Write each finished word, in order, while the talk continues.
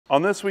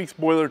On this week's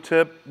boiler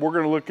tip, we're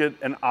going to look at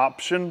an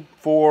option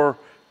for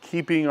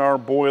keeping our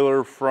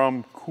boiler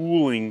from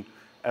cooling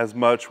as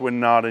much when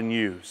not in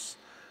use.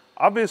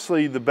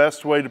 Obviously, the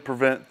best way to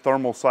prevent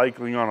thermal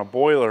cycling on a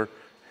boiler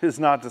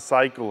is not to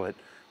cycle it.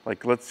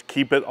 Like, let's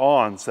keep it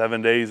on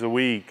 7 days a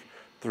week,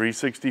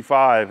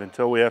 365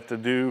 until we have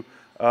to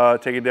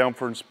take it down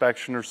for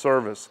inspection or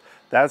service.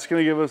 That's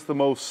going to give us the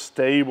most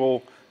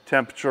stable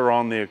temperature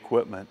on the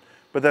equipment.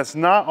 But that's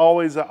not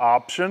always an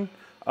option.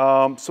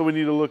 So we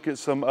need to look at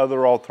some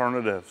other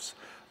alternatives.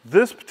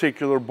 This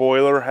particular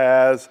boiler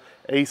has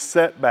a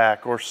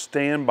setback or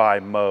standby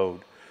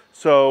mode.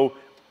 So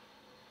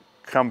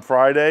come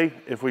Friday,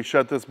 if we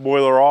shut this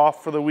boiler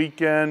off for the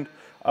weekend,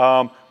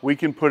 we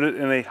can put it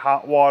in a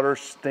hot water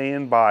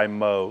standby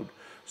mode.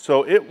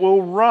 So it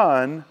will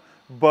run,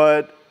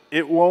 but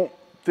it won't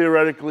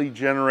theoretically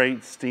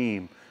generate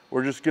steam.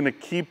 We're just going to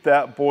keep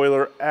that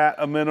boiler at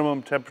a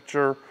minimum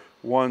temperature,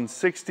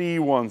 160,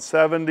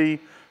 170,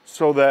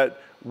 so that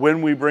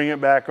when we bring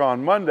it back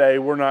on Monday,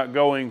 we're not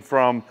going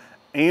from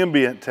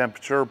ambient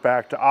temperature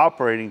back to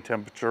operating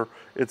temperature.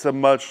 It's a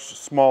much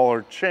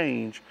smaller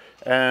change,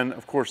 and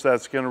of course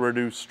that's going to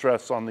reduce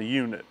stress on the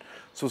unit.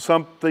 So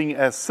something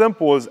as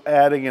simple as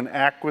adding an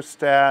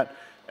aquastat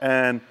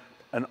and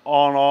an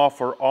on-off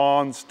or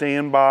on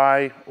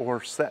standby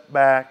or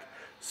setback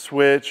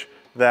switch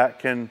that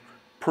can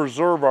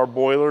preserve our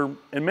boiler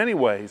in many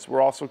ways.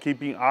 We're also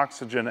keeping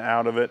oxygen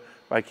out of it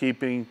by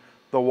keeping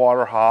the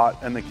water hot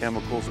and the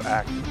chemicals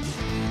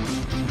active.